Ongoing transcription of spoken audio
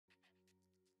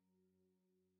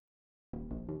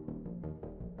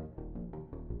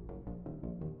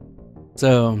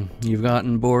So, you've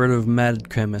gotten bored of med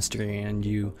chemistry and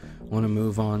you want to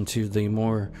move on to the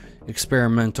more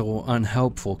experimental,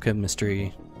 unhelpful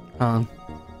chemistry, huh?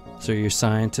 So you're a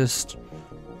scientist?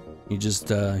 You just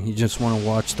want to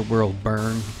watch the world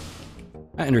burn?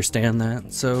 I understand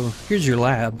that. So, here's your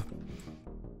lab.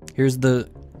 Here's the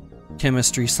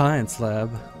chemistry science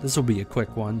lab. This will be a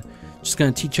quick one. Just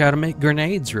gonna teach you how to make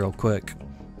grenades real quick.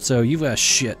 So, you've got a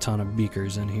shit ton of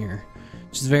beakers in here,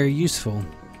 which is very useful.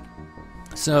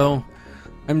 So,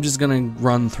 I'm just gonna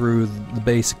run through the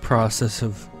basic process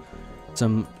of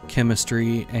some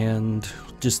chemistry and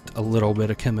just a little bit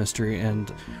of chemistry and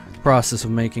process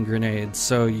of making grenades.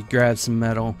 So you grab some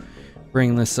metal,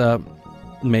 bring this up,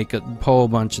 make a whole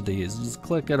bunch of these. Just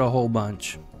click it a whole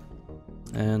bunch,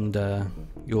 and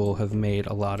you'll have made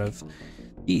a lot of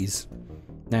these.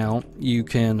 Now you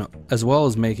can, as well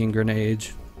as making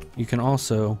grenades, you can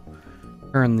also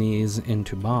turn these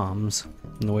into bombs.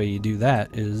 And the way you do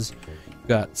that is you've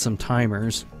got some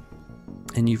timers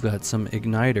and you've got some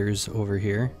igniters over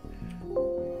here.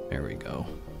 There we go.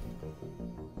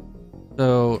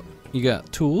 So you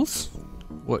got tools.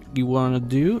 What you want to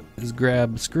do is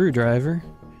grab a screwdriver,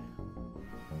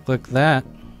 click that.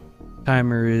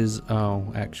 Timer is,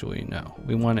 oh, actually no,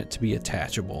 we want it to be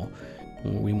attachable.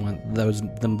 We want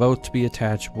them both to be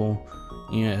attachable.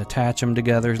 You attach them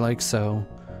together like so.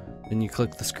 Then you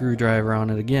click the screwdriver on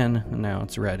it again, and now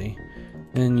it's ready.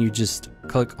 Then you just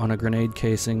click on a grenade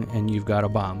casing, and you've got a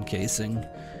bomb casing.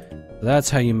 That's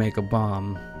how you make a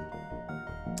bomb.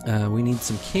 We need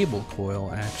some cable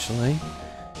coil, actually.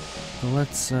 So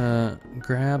let's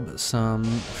grab some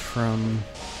from...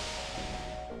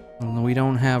 We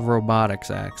don't have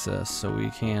robotics access, so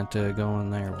we can't go in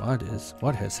there.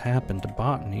 What has happened to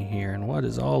botany here, and what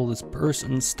is all this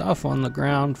person's stuff on the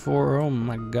ground for? Oh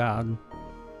my god.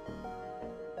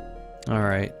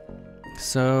 Alright,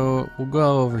 so we'll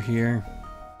go over here.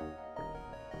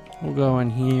 We'll go in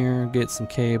here, get some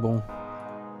cable.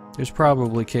 There's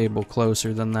probably cable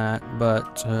closer than that,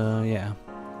 but yeah.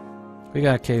 We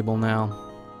got cable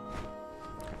now.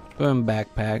 Go in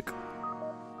backpack.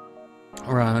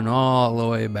 Run all the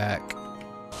way back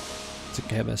to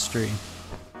chemistry.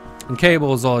 And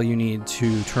cable is all you need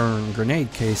to turn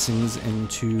grenade casings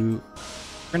into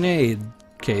grenade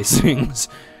casings.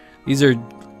 These are...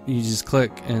 You just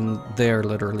click and they're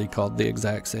literally called the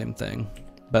exact same thing.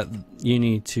 But you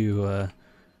need to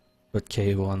put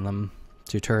cable in them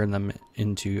to turn them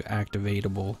into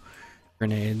activatable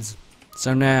grenades.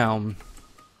 So now,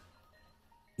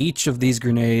 each of these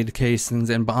grenade casings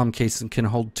and bomb casings can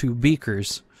hold 2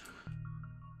 beakers.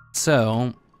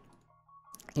 So,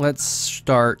 let's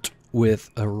start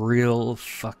with a real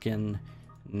fucking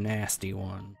nasty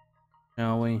one,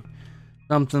 shall we?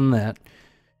 Something that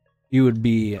you would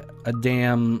be a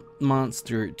damn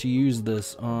monster to use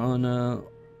this on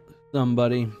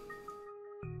somebody.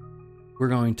 We're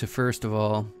going to first of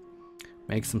all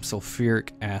make some sulfuric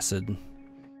acid,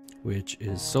 which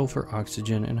is sulfur,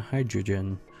 oxygen, and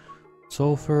hydrogen.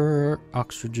 Sulfur,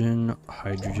 oxygen,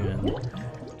 hydrogen.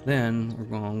 Then we're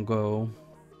going to go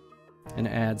and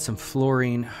add some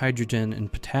fluorine, hydrogen, and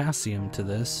potassium to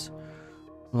this.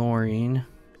 Fluorine,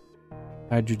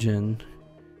 hydrogen,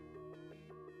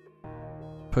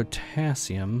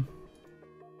 potassium.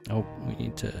 Oh, we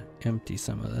need to empty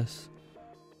some of this.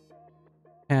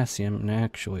 Potassium, and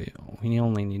actually, we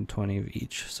only need 20 of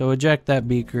each. So eject that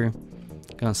beaker.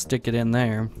 Gonna stick it in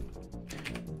there.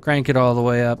 Crank it all the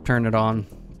way up, turn it on.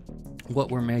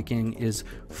 What we're making is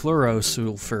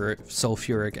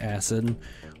sulfuric acid,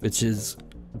 which is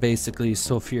basically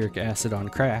sulfuric acid on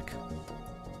crack.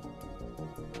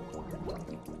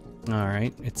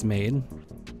 Alright, it's made.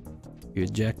 You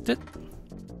eject it.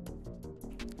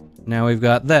 Now we've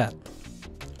got that.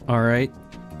 Alright,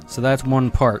 so that's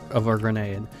one part of our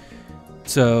grenade.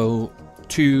 So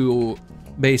to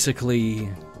basically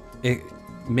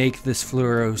make this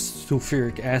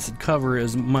sulfuric acid cover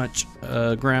as much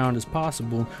ground as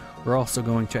possible, we're also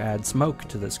going to add smoke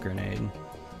to this grenade.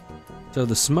 So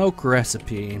the smoke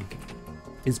recipe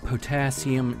is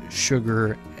potassium,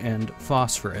 sugar, and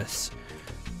phosphorus.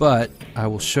 But I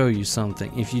will show you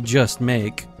something. If you just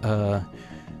make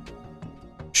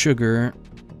sugar,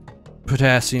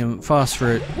 potassium,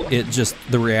 phosphorus,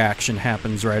 the reaction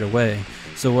happens right away.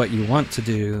 So what you want to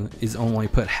do is only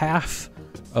put half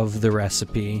of the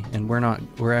recipe, and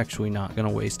we're actually not going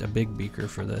to waste a big beaker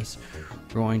for this.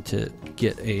 We're going to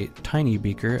get a tiny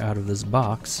beaker out of this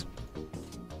box,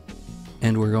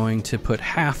 and we're going to put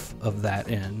half of that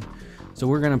in. So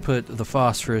we're going to put the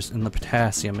phosphorus and the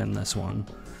potassium in this one.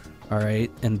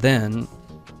 Alright, and then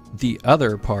the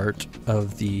other part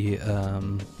of the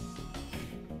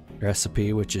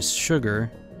recipe, which is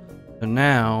sugar. So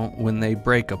now, when they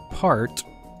break apart,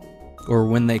 or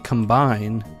when they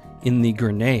combine in the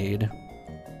grenade,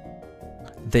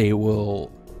 it will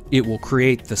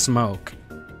create the smoke.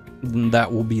 And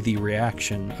that will be the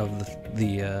reaction of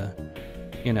the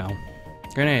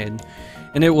grenade.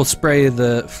 And it will spray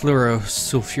the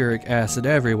fluorosulfuric acid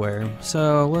everywhere.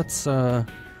 So let's,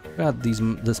 got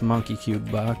this monkey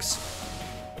cube box.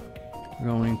 We're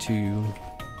going to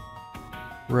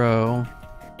throw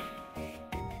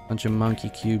a bunch of monkey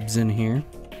cubes in here.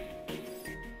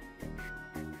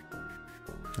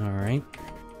 Alright.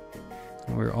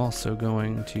 We're also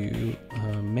going to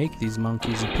make these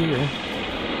monkeys appear.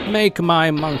 Make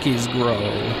my monkeys grow.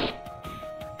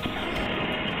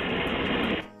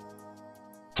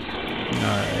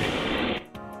 Alright.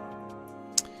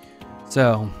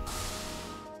 So,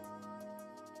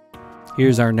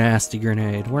 here's our nasty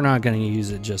grenade. We're not going to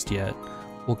use it just yet.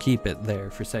 We'll keep it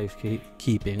there for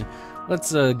safekeeping.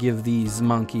 Let's give these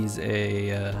monkeys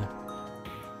a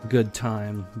good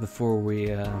time before we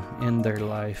end their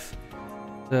life.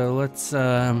 So let's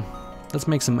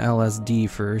make some LSD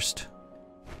first.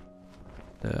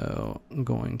 So I'm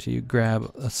going to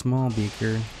grab a small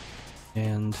beaker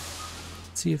and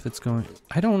see if it's going.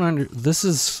 This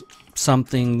is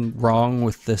something wrong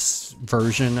with this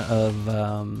version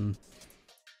of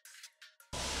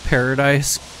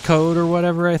Paradise Code or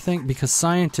whatever, I think, because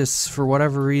scientists for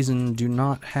whatever reason do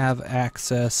not have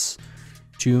access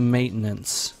to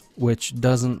maintenance, which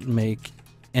doesn't make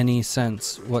any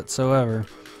sense whatsoever.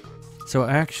 So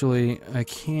actually I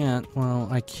can't, well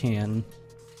I can.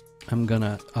 I'm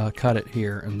gonna cut it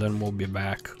here and then we'll be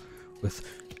back with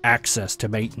access to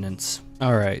maintenance.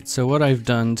 Alright, so what I've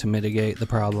done to mitigate the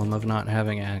problem of not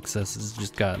having access is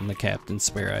just gotten the Captain's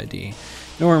spare ID.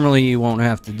 Normally you won't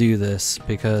have to do this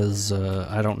because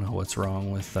I don't know what's wrong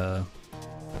with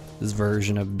this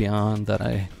version of Beyond that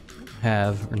I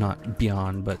have, or not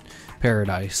Beyond, but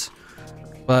Paradise.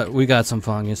 But we got some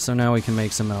fungus, so now we can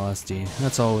make some LSD.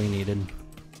 That's all we needed.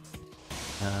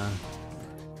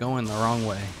 Going the wrong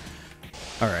way.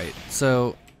 Alright,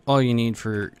 so all you need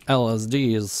for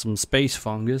LSD is some space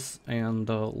fungus and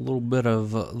a little bit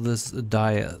of this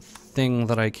diet thing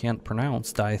that I can't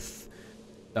pronounce,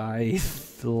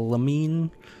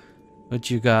 diethylamine, which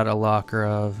you got a locker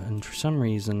of, and for some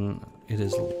reason it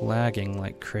is lagging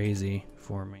like crazy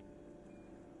for me.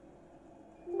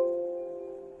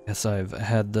 Guess I've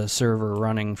had the server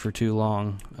running for too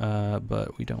long,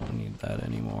 but we don't need that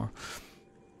anymore.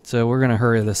 So we're gonna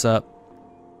hurry this up.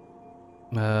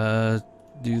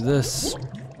 Do this.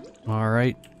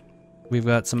 Alright. We've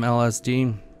got some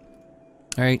LSD.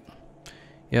 Alright.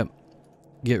 Yep.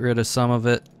 Get rid of some of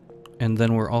it. And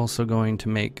then we're also going to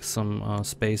make some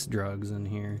space drugs in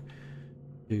here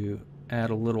to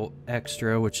add a little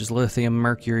extra, which is lithium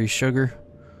mercury sugar.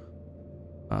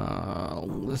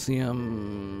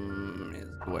 Lithium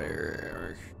is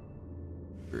where?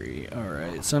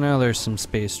 Alright, so now there's some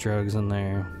space drugs in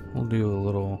there. We'll do a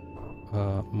little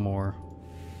more.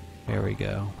 There we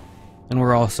go. And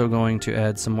we're also going to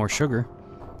add some more sugar,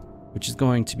 which is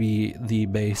going to be the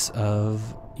base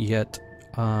of yet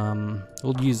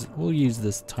we'll use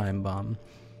this time bomb.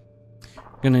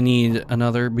 Gonna need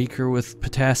another beaker with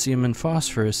potassium and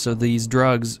phosphorus so these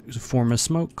drugs form a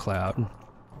smoke cloud.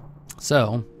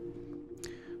 So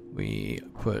we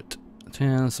put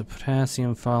tons of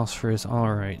potassium, phosphorus,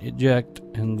 alright, eject,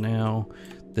 and now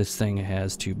this thing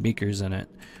has 2 beakers in it.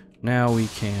 Now we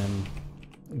can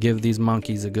give these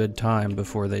monkeys a good time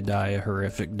before they die a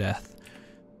horrific death.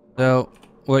 So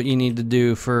what you need to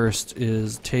do first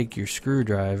is take your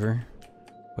screwdriver.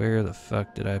 Where the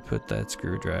fuck did I put that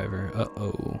screwdriver?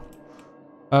 Uh-oh.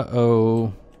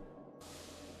 Uh-oh.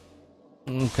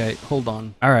 Okay, hold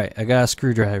on. Alright, I got a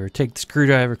screwdriver. Take the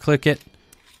screwdriver, click it,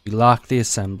 you lock the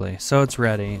assembly. So it's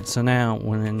ready. So now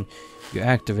when you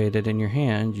activate it in your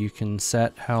hand, you can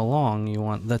set how long you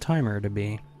want the timer to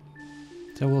be.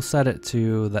 So we'll set it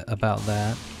to about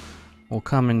that. We'll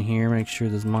come in here, make sure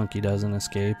this monkey doesn't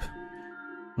escape.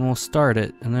 And we'll start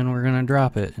it, and then we're gonna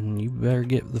drop it. And you better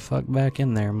get the fuck back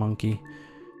in there, monkey.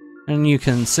 And you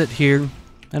can sit here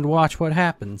and watch what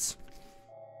happens.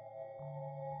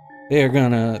 They're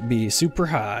gonna be super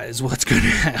high is what's gonna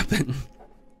happen.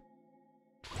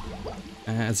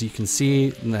 As you can see,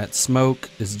 that smoke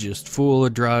is just full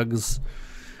of drugs.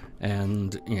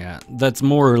 And yeah, that's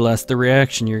more or less the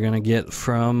reaction you're gonna get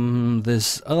from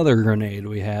this other grenade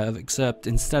we have, except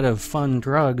instead of fun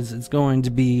drugs, it's going to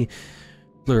be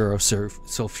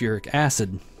fluorosulfuric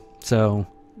acid. So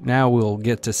now we'll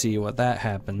get to see what that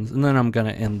happens, and then I'm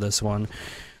gonna end this one.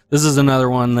 This is another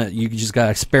one that you just gotta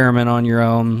experiment on your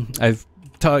own. I've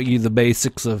taught you the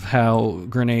basics of how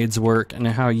grenades work and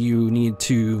how you need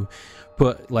to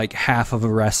put like half of a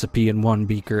recipe in one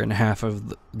beaker and half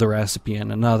of the recipe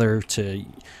in another to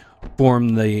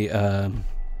form the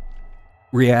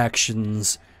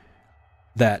reactions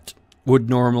that would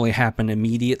normally happen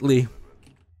immediately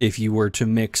if you were to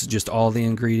mix just all the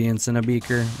ingredients in a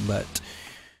beaker. But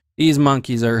these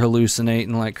monkeys are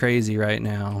hallucinating like crazy right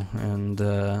now,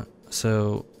 and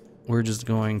so we're just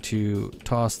going to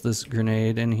toss this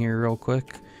grenade in here real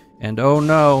quick. And oh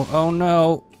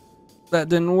no, that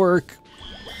didn't work.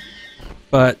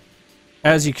 But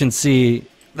as you can see,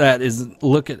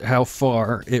 look at how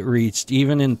far it reached.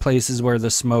 Even in places where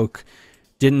the smoke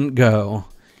didn't go,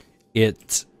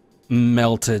 it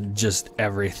melted just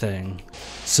everything.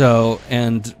 So,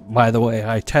 and by the way,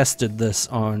 I tested this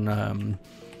on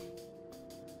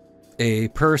a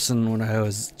person when I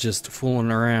was just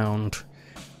fooling around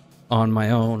on my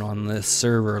own on this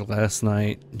server last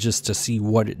night, just to see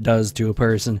what it does to a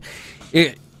person.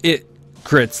 It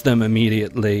crits them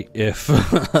immediately if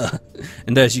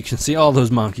and as you can see, all those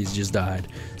monkeys just died.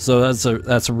 So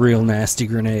that's a real nasty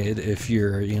grenade if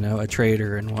you're, you know, a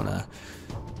trader and want to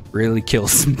really kill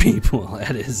some people.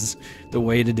 That is the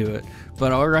way to do it.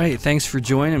 But alright, thanks for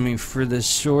joining me for this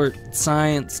short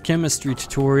science chemistry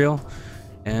tutorial,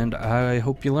 and I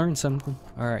hope you learned something.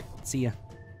 Alright, see ya.